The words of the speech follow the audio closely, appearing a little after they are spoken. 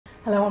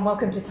Hello and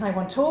welcome to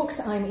Taiwan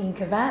Talks. I'm Ian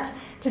Kavat.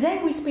 Today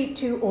we speak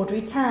to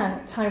Audrey Tang,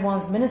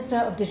 Taiwan's Minister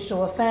of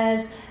Digital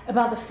Affairs,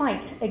 about the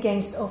fight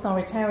against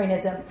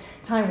authoritarianism.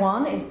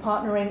 Taiwan is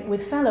partnering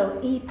with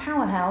fellow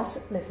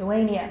e-powerhouse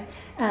Lithuania.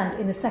 And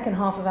in the second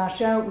half of our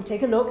show, we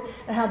take a look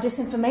at how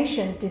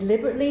disinformation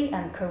deliberately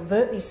and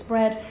covertly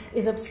spread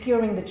is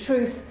obscuring the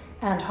truth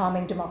and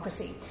harming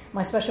democracy.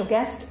 My special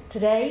guest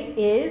today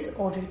is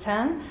Audrey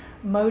Tang,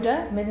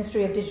 MODA,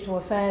 Ministry of Digital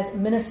Affairs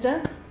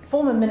Minister,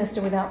 former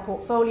Minister without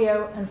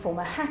portfolio and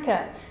former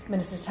hacker.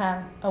 Minister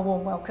Tang, a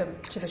warm welcome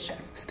to the show.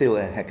 Still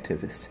a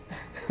hacktivist.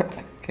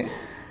 Okay.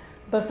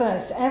 But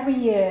first, every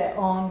year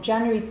on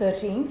January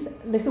 13th,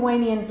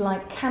 Lithuanians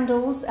light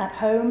candles at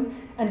home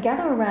and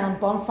gather around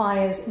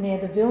bonfires near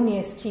the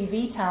Vilnius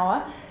TV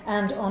tower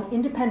and on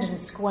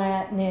Independence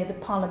Square near the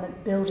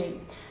Parliament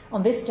building.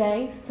 On this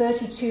day,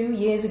 32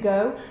 years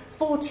ago,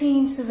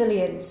 14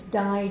 civilians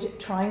died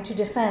trying to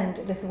defend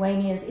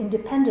Lithuania's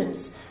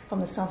independence from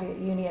the Soviet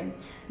Union.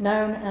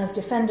 Known as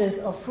Defenders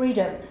of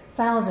Freedom,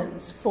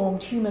 thousands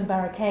formed human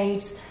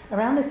barricades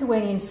around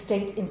Lithuanian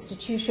state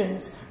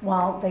institutions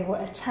while they were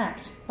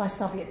attacked by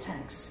Soviet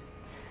tanks.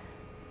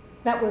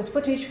 That was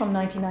footage from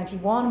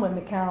 1991 when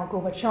Mikhail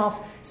Gorbachev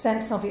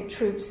sent Soviet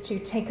troops to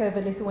take over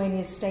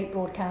Lithuania's state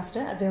broadcaster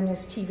at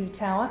Vilnius TV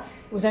tower.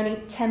 It was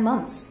only 10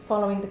 months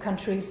following the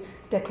country's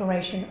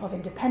declaration of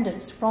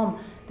independence from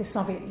the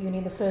Soviet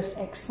Union, the first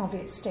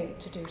ex-Soviet state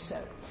to do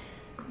so.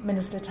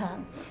 Minister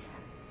Tang,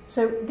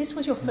 so this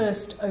was your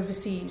first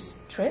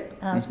overseas trip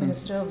as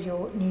Minister of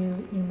your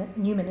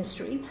new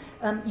ministry.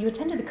 You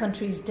attended the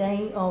country's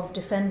Day of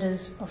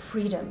Defenders of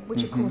Freedom,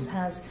 which of course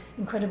has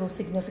incredible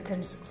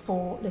significance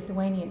for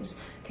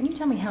Lithuanians. Can you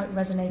tell me how it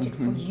resonated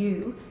for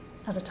you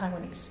as a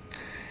Taiwanese?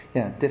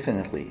 Yeah,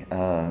 definitely.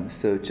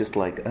 So just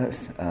like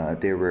us,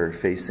 they were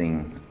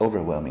facing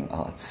overwhelming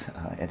odds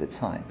at the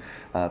time.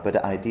 But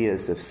the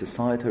ideas of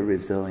societal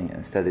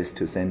resilience, that is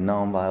to say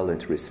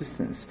nonviolent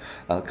resistance,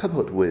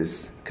 coupled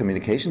with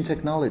communication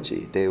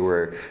technology, they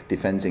were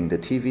defending the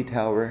TV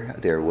tower.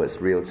 There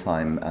was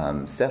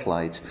real-time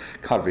satellite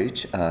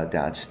coverage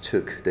that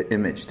took the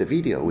image, the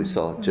video we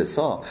just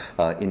saw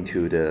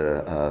into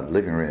the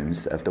living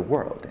rooms of the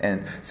world.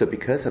 And so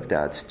because of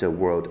that, the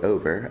world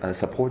over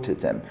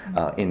supported them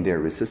in their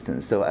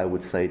resistance. So I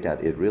would say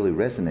that it really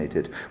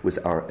resonated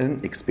with our own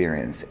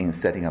experience in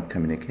setting up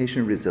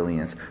communication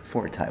resilience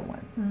for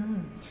Taiwan.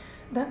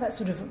 That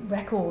sort of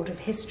record of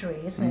history,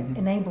 isn't it,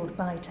 enabled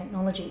by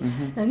technology.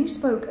 Now you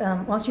spoke,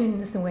 whilst you were in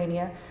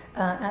Lithuania,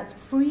 at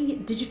Free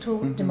Digital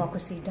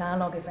Democracy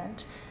Dialogue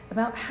event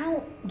about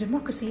how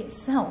democracy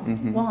itself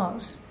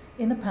was,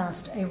 in the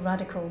past, a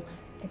radical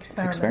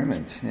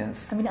experiment.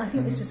 Yes. I mean, I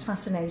think this is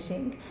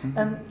fascinating.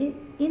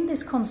 In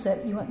this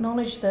concept, you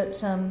acknowledge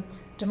that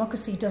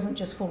democracy doesn't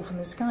just fall from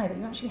the sky, that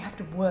you actually have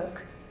to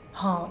work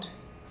hard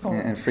for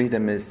it. And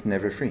freedom is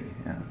never free.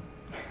 Yeah.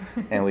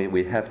 And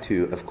we have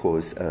to, of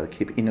course,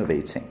 keep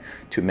innovating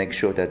to make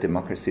sure that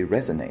democracy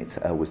resonates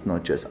with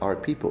not just our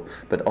people,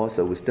 but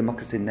also with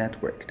democracy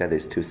network. That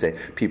is to say,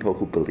 people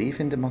who believe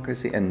in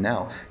democracy and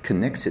now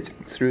connected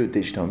through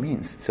digital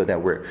means, so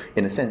that we're,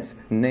 in a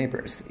sense,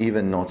 neighbors,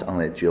 even not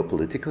on a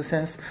geopolitical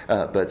sense,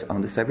 but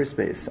on the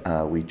cyberspace,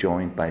 we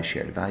joined by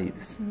shared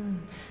values.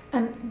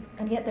 And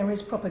yet there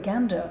is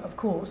propaganda, of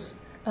course,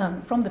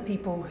 from the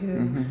people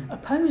who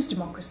oppose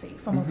democracy,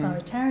 from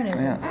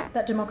authoritarianism,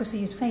 that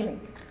democracy is failing.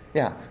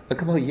 Yeah, a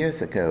couple of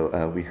years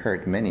ago, we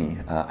heard many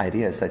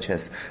ideas such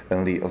as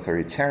only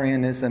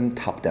authoritarianism,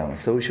 top-down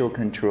social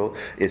control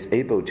is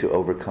able to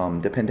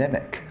overcome the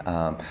pandemic.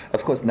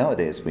 Of course,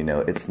 nowadays we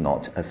know it's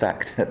not a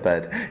fact,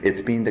 but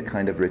it's been the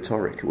kind of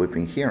rhetoric we've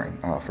been hearing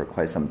for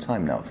quite some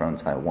time now from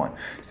Taiwan.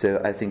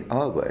 So I think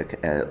our work,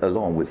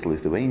 along with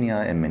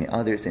Lithuania and many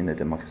others in the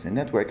democracy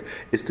network,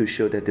 is to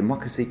show that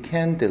democracy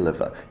can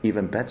deliver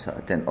even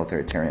better than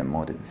authoritarian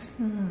models.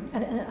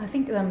 And I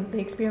think the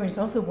experience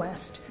of the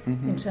West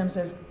in terms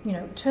of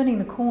turning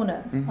the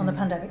corner on the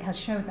pandemic has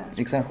shown that.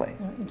 Exactly.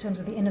 In terms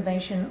of the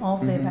innovation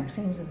of the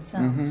vaccines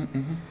themselves.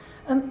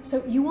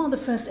 So you are the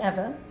first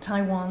ever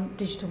Taiwan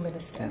digital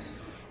minister. Yes.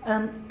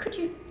 Could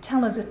you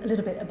tell us a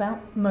little bit about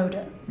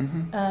MODA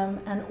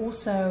and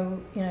also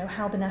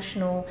how the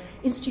National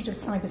Institute of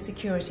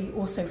Cybersecurity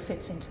also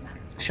fits into that?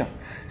 Sure.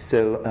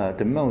 So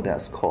the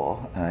MODA's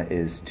call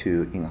is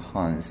to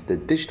enhance the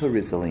digital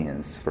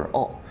resilience for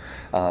all.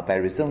 By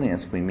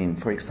resilience, we mean,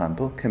 for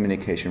example,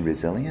 communication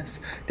resilience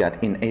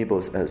that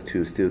enables us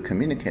to still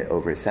communicate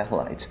over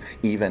satellite,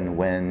 even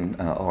when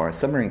our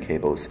submarine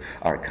cables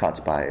are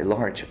cut by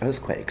large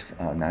earthquakes,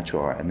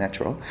 natural or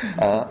unnatural,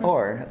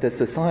 or the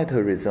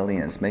societal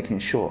resilience, making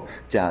sure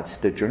that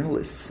the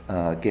journalists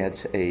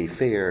get a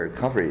fair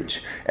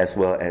coverage as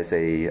well as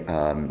a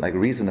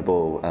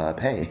reasonable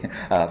pay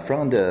from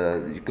beyond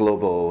the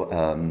global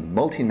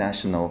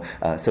multinational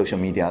social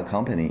media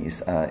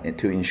companies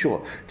to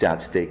ensure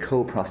that they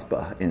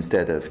co-prosper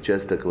instead of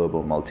just the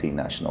global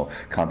multinational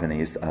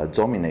companies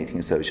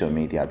dominating social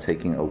media,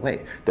 taking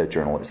away the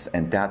journalists.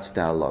 And that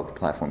dialogue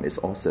platform is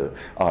also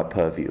our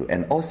purview.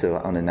 And also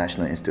on the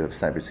National Institute of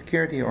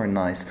Cybersecurity, or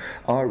NICE,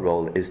 our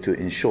role is to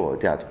ensure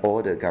that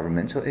all the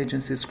governmental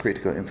agencies,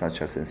 critical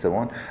infrastructure, and so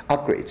on,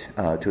 upgrade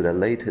to the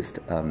latest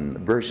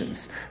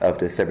versions of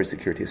the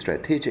cybersecurity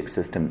strategic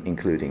system,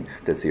 including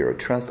the zero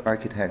trust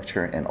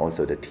architecture and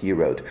also the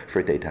T-road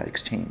for data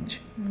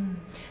exchange.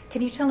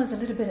 Can you tell us a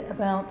little bit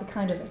about the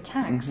kind of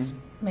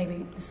attacks,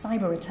 maybe the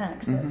cyber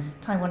attacks that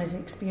Taiwan is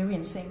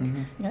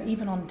experiencing, you know,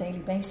 even on a daily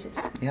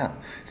basis? Yeah.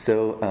 So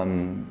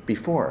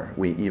before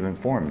we even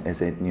formed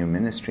as a new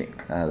ministry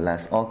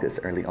last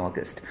August, early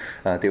August,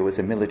 there was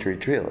a military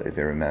drill, if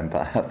you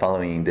remember,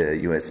 following the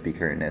U.S.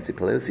 Speaker Nancy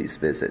Pelosi's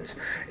visit.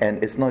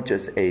 And it's not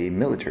just a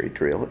military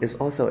drill, it's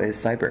also a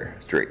cyber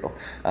drill.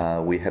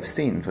 We have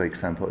seen, for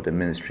example, the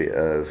Ministry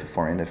of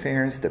Foreign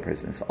Affairs, the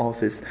President's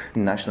Office,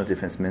 National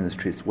Defense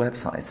Ministry's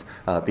websites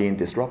being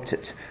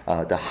disrupted,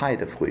 the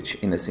height of which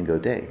in a single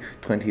day,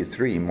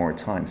 23 more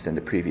times than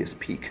the previous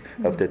peak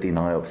of the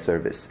denial of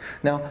service.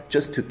 Now,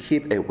 just to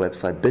keep a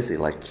website busy,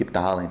 like keep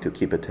dialing to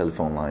keep a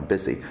telephone line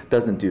busy,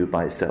 doesn't do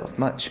by itself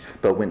much.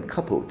 But when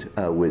coupled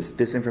with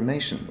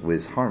disinformation,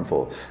 with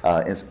harmful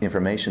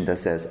information that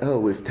says, oh,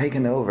 we've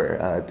taken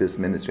over this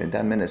ministry and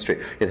that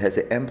ministry, it has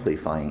an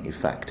amplifying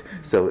effect.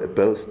 So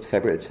both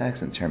cyber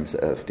attacks in terms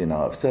of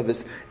denial of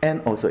service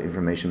and also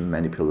information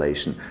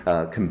manipulation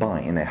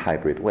combine in a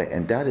hybrid way.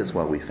 And that is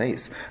what we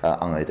face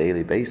on a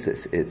daily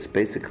basis. It's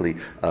basically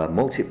a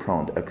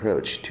multi-pronged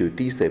approach to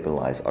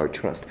destabilize our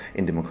trust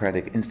in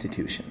democratic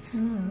institutions.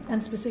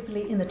 And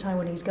specifically in the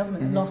Taiwanese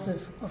government, loss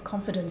of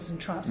confidence and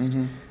trust,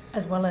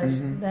 as well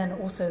as then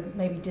also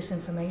maybe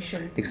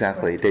disinformation.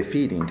 Exactly, they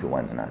feed into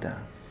one another.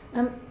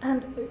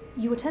 And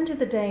you attended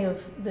the Day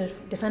of the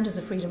Defenders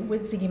of Freedom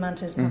with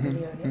Zigimantas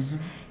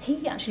Pavilionis.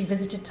 He actually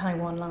visited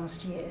Taiwan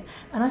last year,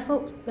 and I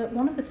thought that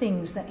one of the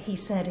things that he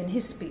said in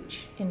his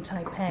speech in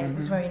Taipei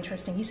was very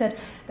interesting. He said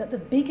that the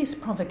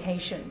biggest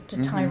provocation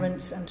to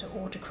tyrants and to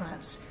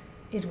autocrats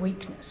is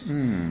weakness.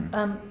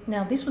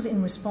 Now, this was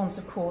in response,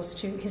 of course,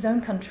 to his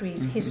own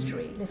country's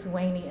history,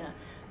 Lithuania,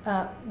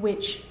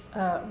 which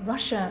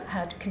Russia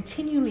had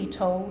continually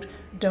told,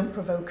 don't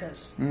provoke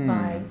us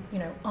by, you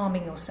know,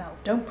 arming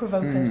yourself. Don't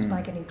provoke us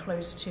by getting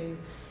close to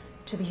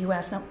the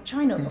US. Now,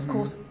 China, of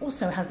course,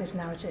 also has this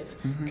narrative,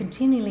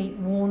 continually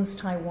warns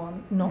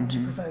Taiwan not to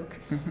provoke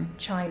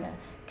China.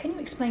 Can you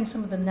explain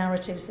some of the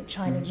narratives that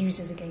China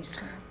uses against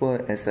Taiwan?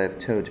 Well, as I've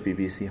told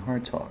BBC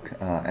Hard Talk,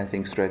 I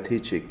think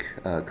strategic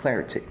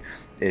clarity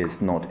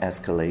is not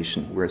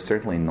escalation. We're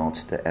certainly not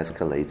the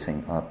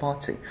escalating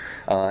party.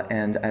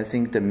 And I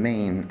think the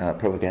main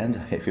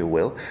propaganda, if you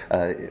will,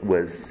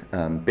 was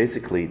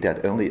basically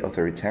that only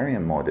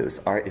authoritarian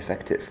models are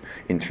effective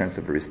in terms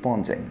of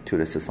responding to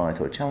the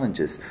societal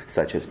challenges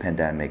such as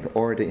pandemic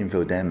or the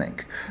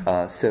infodemic.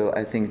 So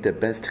I think the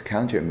best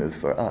counter move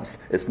for us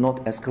is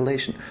not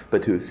escalation,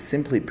 but to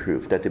simply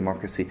prove that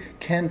democracy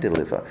can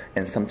deliver,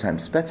 and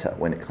sometimes better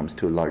when it comes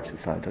to large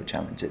societal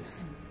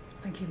challenges.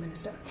 Thank you,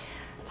 Minister.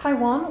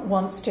 Taiwan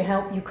wants to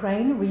help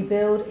Ukraine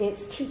rebuild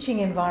its teaching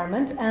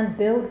environment and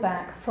build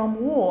back from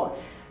war.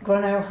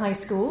 Grono High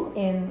School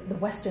in the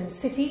western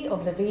city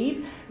of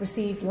Lviv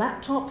received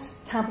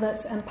laptops,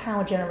 tablets and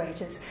power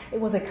generators.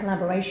 It was a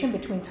collaboration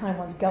between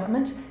Taiwan's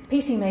government,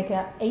 PC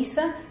maker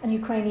ASA and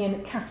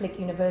Ukrainian Catholic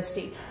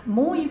University.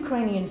 More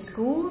Ukrainian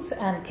schools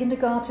and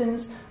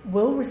kindergartens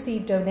will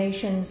receive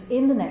donations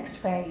in the next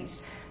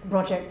phase. The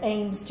project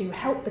aims to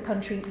help the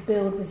country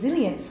build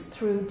resilience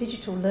through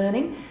digital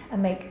learning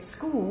and make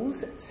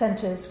schools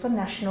centres for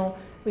national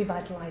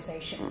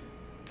revitalisation.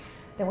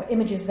 There were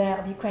images there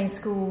of Ukraine's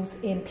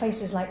schools in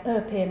places like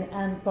Irpin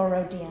and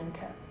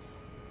Borodianka.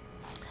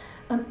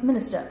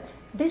 Minister,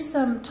 this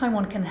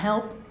Taiwan can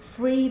help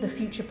free the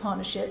future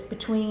partnership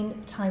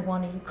between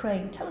Taiwan and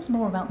Ukraine. Tell us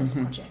more about this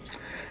project.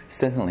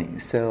 Certainly.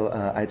 So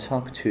I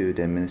talked to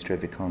the Ministry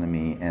of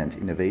Economy and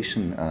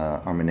Innovation,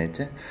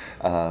 Armonete,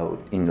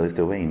 in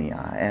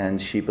Lithuania,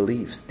 and she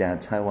believes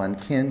that Taiwan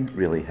can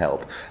really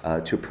help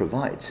to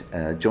provide,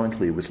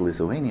 jointly with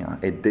Lithuania,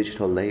 a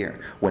digital layer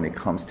when it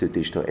comes to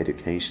digital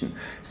education.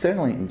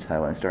 Certainly in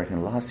Taiwan,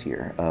 starting last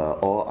year,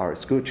 all our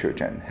school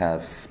children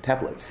have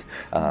tablets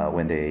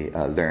when they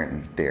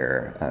learn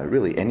their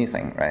really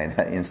anything, right,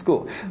 in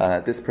school.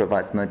 This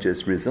provides not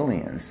just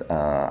resilience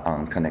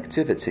on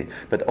connectivity,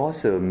 but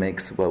also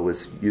makes what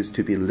was used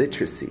to be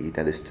literacy,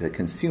 that is the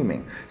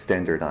consuming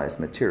standardized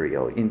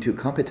material, into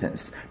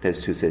competence, that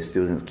is to say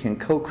students can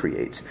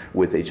co-create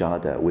with each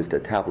other, with the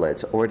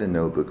tablets or the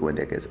notebook when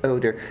they get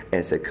older,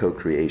 as a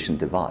co-creation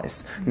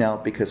device. Now,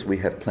 because we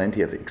have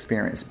plenty of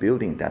experience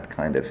building that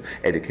kind of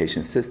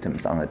education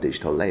systems on a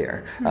digital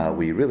layer,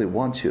 we really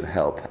want to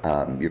help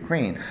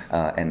Ukraine,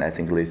 and I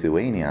think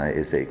Lithuania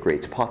is a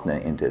great partner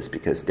in this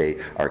because they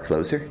are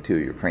closer to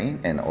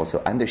Ukraine and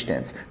also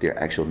understands their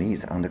actual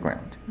needs on the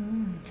ground.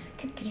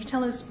 Can you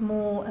tell us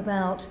more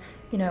about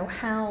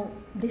how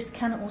this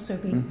can also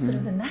be sort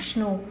of the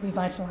national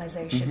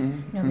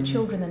revitalization, the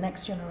children, the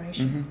next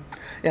generation.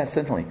 Yeah,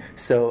 certainly.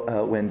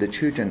 So when the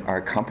children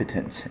are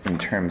competent in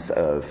terms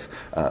of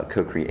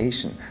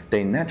co-creation,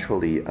 they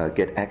naturally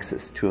get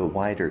access to a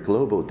wider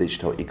global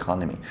digital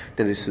economy.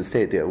 That is to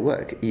say, their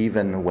work,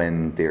 even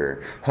when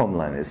their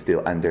homeland is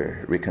still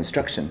under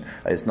reconstruction,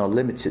 is not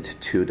limited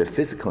to the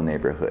physical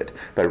neighborhood,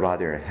 but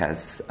rather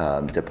has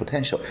the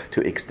potential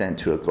to extend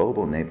to a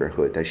global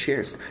neighborhood that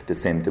shares the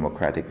same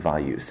democratic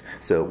values.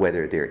 So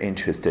whether they're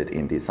interested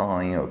in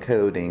design or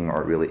coding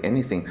or really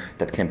anything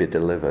that can be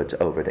delivered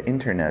over the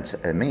internet,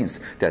 means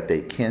that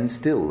they can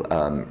still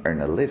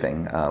earn a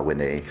living when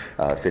they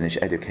finish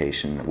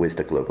education with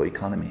the global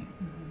economy.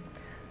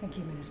 Thank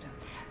you, Minister.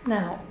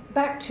 Now,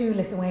 back to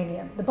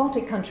Lithuania. The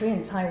Baltic country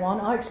and Taiwan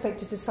are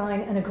expected to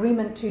sign an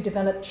agreement to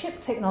develop chip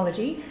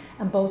technology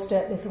and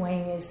bolster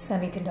Lithuania's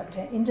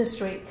semiconductor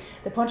industry.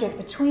 The project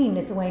between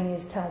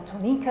Lithuania's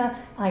Teltonika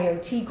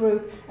IoT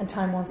Group and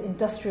Taiwan's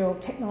Industrial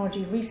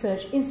Technology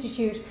Research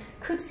Institute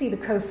could see the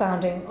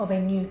co-founding of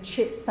a new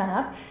chip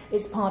fab.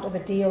 It's part of a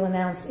deal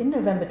announced in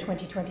November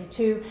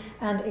 2022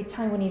 and a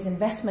Taiwanese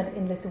investment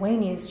in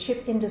Lithuania's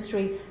chip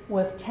industry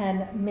worth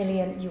 $10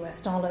 million.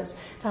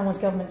 Taiwan's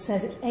government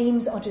says its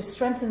aims are to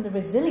strengthen the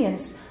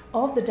resilience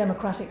of the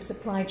democratic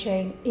supply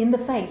chain in the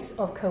face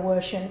of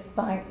coercion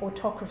by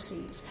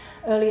autocracies.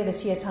 Earlier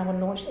this year, Taiwan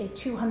launched a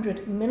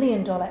 $200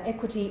 million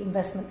equity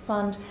investment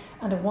fund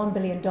and a $1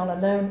 billion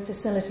loan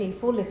facility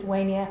for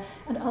Lithuania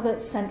and other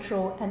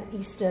Central and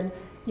Eastern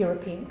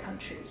European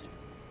countries.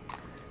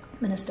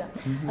 Minister,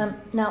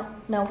 now,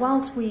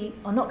 whilst we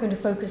are not going to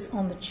focus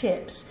on the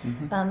chips,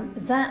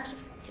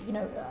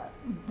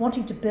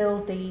 wanting to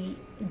build the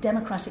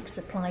democratic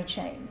supply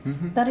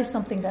chain, that is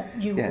something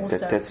that you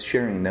also... that's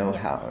sharing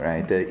know-how,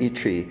 right? The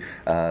ITRI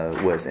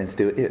was and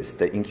still is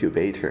the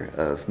incubator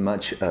of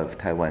much of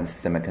Taiwan's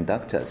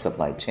semiconductor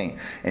supply chain.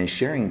 And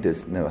sharing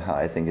this know-how,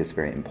 I think, is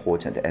very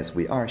important as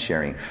we are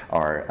sharing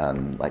our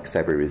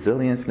cyber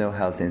resilience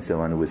know-hows and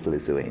so on with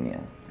Lithuania.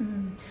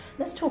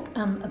 Let's talk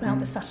about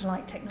the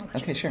satellite technology.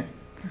 Okay, sure.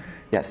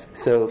 Yes.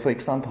 So, for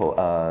example,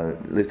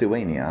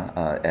 Lithuania,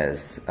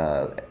 as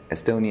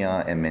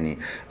Estonia and many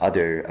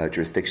other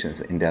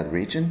jurisdictions in that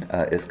region,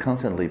 is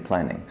constantly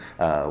planning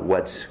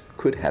what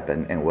could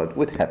happen and what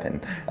would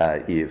happen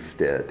if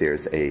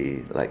there's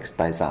a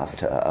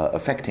disaster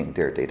affecting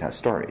their data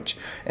storage.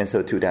 And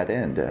so to that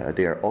end,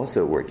 they are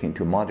also working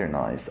to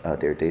modernize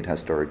their data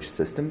storage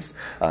systems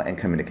and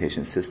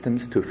communication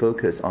systems to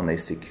focus on a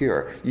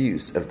secure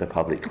use of the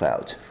public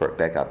cloud for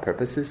backup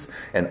purposes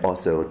and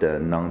also the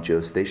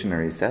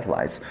non-geostationary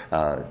satellites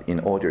in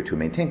order to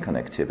maintain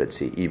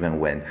connectivity even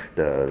when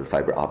the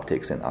fiber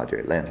optics and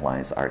other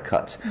landlines are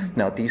cut.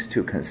 Now, these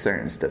two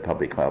concerns, the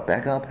public cloud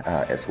backup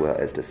as well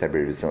as the cyber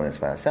resilience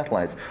via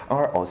satellites,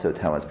 are also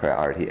Taiwan's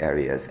priority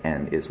areas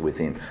and is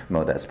within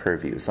MODA's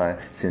purview. So I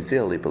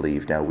sincerely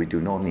believe that we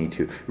do not need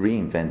to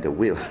reinvent the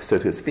wheel, so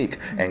to speak,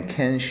 and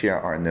can share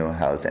our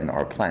know-hows and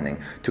our planning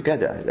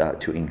together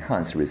to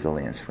enhance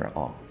resilience for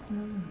all.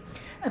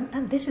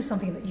 And this is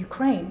something that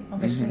Ukraine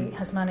obviously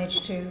has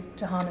managed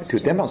to harness. To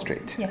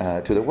demonstrate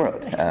to the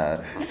world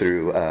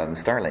through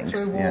Starlinks.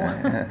 Through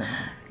war.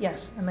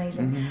 Yes,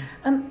 amazing.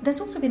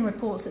 There's also been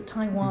reports that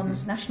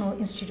Taiwan's National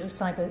Institute of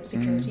Cyber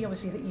Security,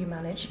 obviously that you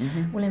manage,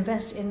 will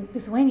invest in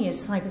Lithuania's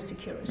cyber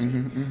security.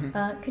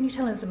 Can you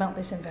tell us about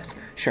this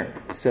investment? Sure.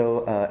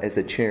 So as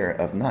a chair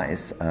of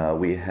NICE,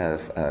 we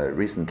have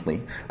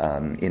recently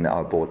in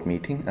our board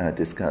meeting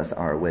discussed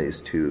our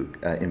ways to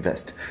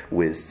invest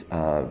with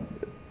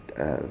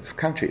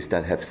countries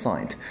that have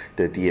signed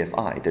the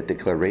DFI, the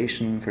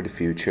Declaration for the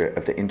Future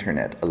of the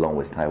Internet, along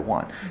with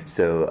Taiwan.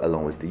 So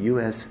along with the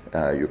US,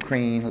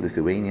 Ukraine,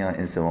 Lithuania,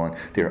 and so on,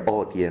 they're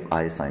all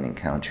DFI signing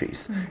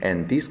countries.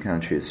 And these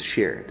countries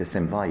share the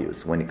same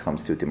values when it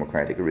comes to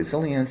democratic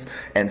resilience,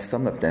 and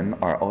some of them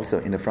are also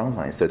in the front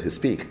line, so to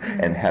speak,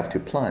 and have to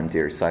plan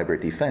their cyber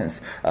defense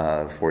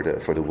for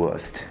the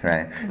worst,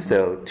 right?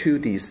 So to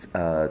these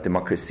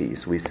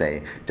democracies, we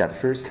say that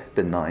first,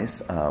 the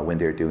NICE, when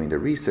they're doing the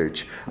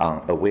research on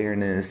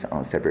awareness,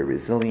 on cyber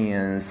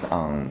resilience,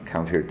 on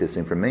counter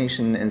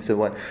disinformation, and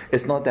so on.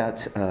 It's not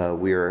that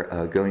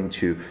we're going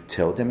to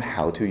tell them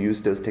how to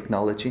use those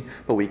technology,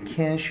 but we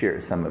can share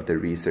some of the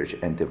research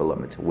and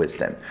development with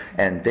them.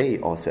 And they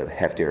also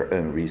have their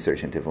own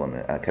research and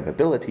development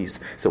capabilities.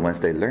 So once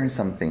they learn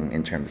something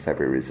in terms of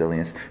cyber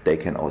resilience, they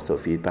can also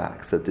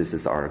feedback. So this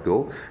is our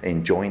goal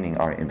in joining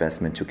our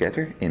investment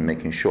together in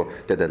making sure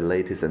that the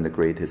latest and the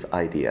greatest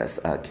ideas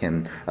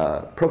can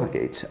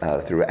propagate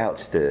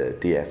throughout the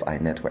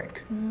DFI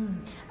network.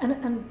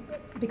 And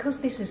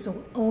because this is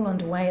all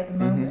underway at the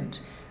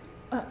moment,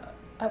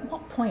 at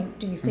what point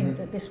do you think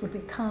that this would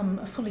become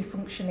a fully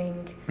functioning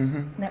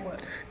network?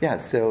 Yeah,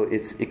 so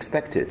it's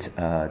expected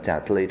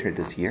that later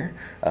this year,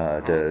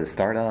 the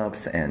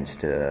startups and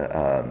the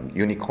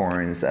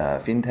unicorns,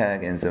 fintech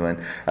and so on,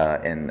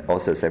 and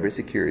also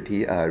cybersecurity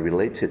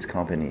related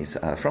companies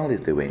from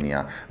Lithuania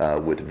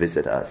would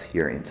visit us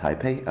here in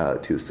Taipei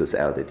to suss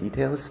out the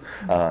details.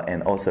 And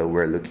also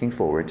we're looking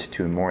forward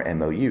to more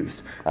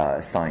MOUs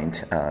signed,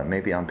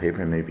 maybe on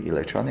paper, maybe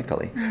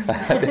electronically,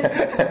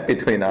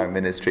 between our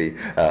ministry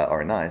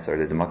or NICE or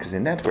the Democracy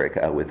Network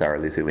with our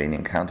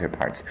Lithuanian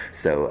counterparts.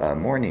 So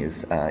more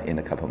news in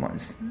a couple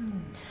months.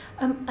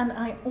 And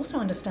I also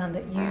understand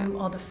that you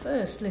are the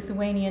first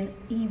Lithuanian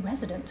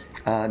e-resident.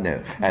 No,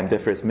 I'm the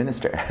first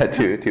minister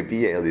to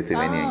be a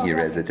Lithuanian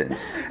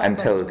e-resident. I'm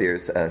told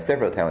there's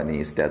several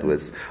Taiwanese that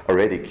was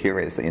already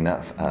curious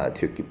enough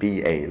to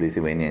be a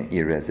Lithuanian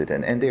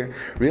e-resident, and they're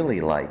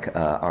really like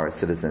our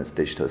citizens'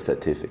 digital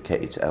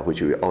certificate,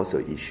 which we also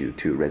issue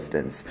to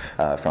residents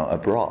from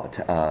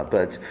abroad.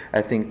 But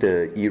I think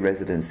the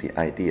e-residency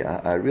idea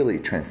really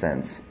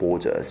transcends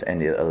borders,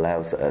 and it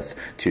allows us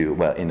to,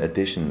 well, in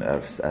addition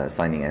of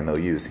signing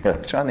MOUs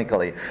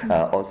electronically,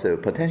 also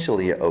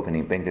potentially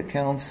opening bank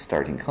accounts,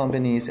 starting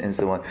companies, and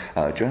so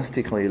on,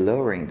 drastically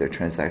lowering the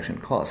transaction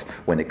costs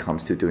when it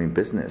comes to doing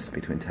business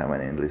between Taiwan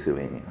and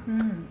Lithuania.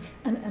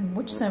 And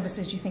which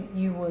services do you think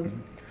you will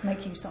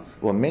make use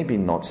of? Well, maybe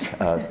not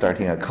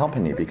starting a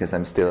company because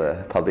I'm still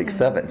a public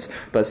servant,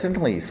 but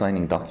simply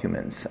signing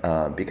documents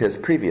because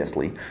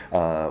previously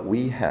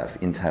we have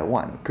in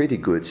Taiwan pretty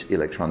good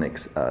electronic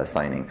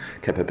signing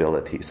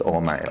capabilities.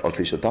 All my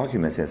official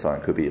documents and so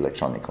on could be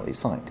electronically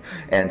signed.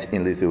 And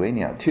in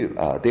Lithuania too,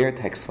 their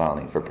tax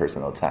filing for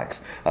personal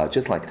tax,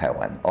 just like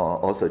Taiwan,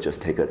 also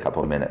just take a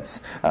couple of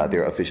minutes.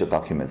 Their official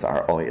documents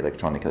are all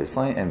electronically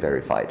signed and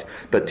verified.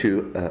 But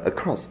to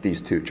across these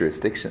two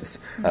jurisdictions,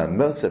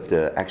 most of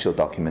the actual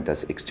document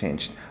that's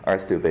exchanged are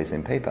still based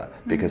in paper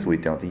because we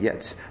don't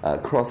yet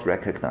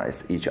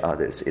cross-recognize each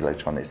other's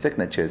electronic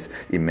signatures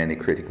in many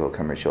critical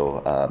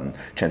commercial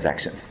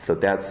transactions. So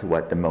that's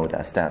what the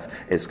MODA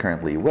staff is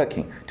currently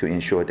working to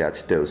ensure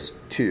that those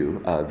two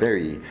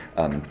very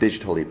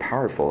digitally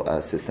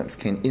powerful systems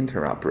can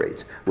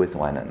interoperate with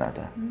one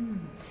another.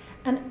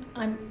 And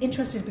I'm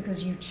interested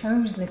because you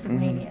chose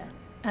Lithuania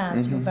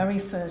as your very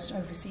first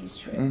overseas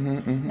trip.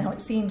 Now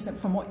it seems that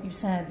from what you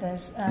said,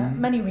 there's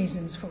many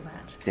reasons for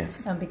that.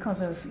 Yes.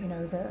 Because of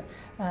the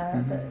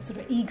sort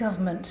of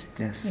e-government,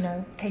 yes.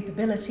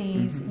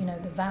 Capabilities,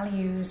 the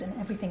values and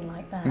everything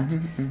like that.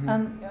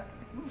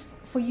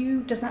 For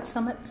you, does that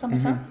sum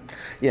it up?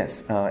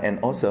 Yes, and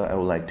also I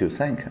would like to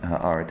thank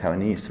our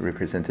Taiwanese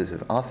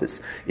representative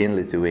office in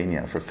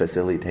Lithuania for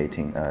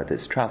facilitating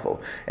this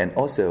travel. And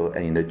also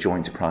in the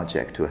joint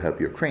project to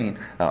help Ukraine,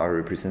 our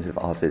representative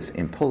office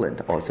in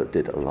Poland also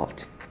did a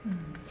lot.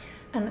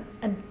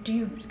 And do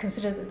you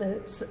consider that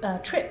the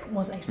trip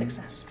was a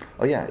success?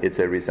 Oh yeah, it's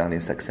a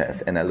resounding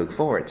success, and I look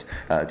forward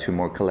to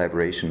more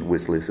collaboration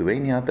with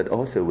Lithuania, but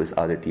also with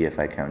other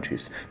DFI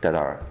countries that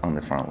are on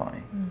the front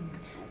line.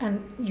 And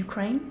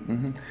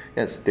Ukraine?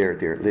 Yes, they're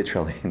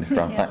literally in the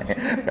front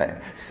line. Right.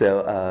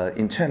 So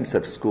in terms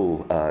of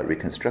school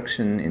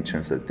reconstruction, in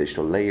terms of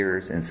digital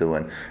layers and so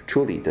on,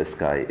 truly the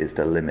sky is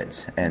the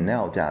limit. And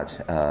now that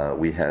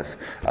we have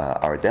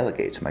our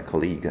delegate, my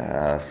colleague,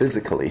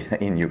 physically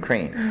in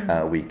Ukraine,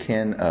 we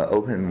can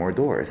open more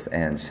doors.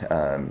 And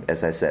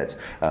as I said,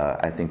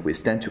 I think we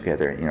stand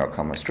together in our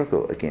common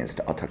struggle against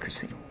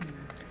autocracy.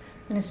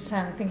 Minister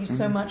Tan, thank you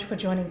so much for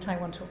joining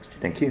Taiwan Talks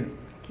today. Thank you.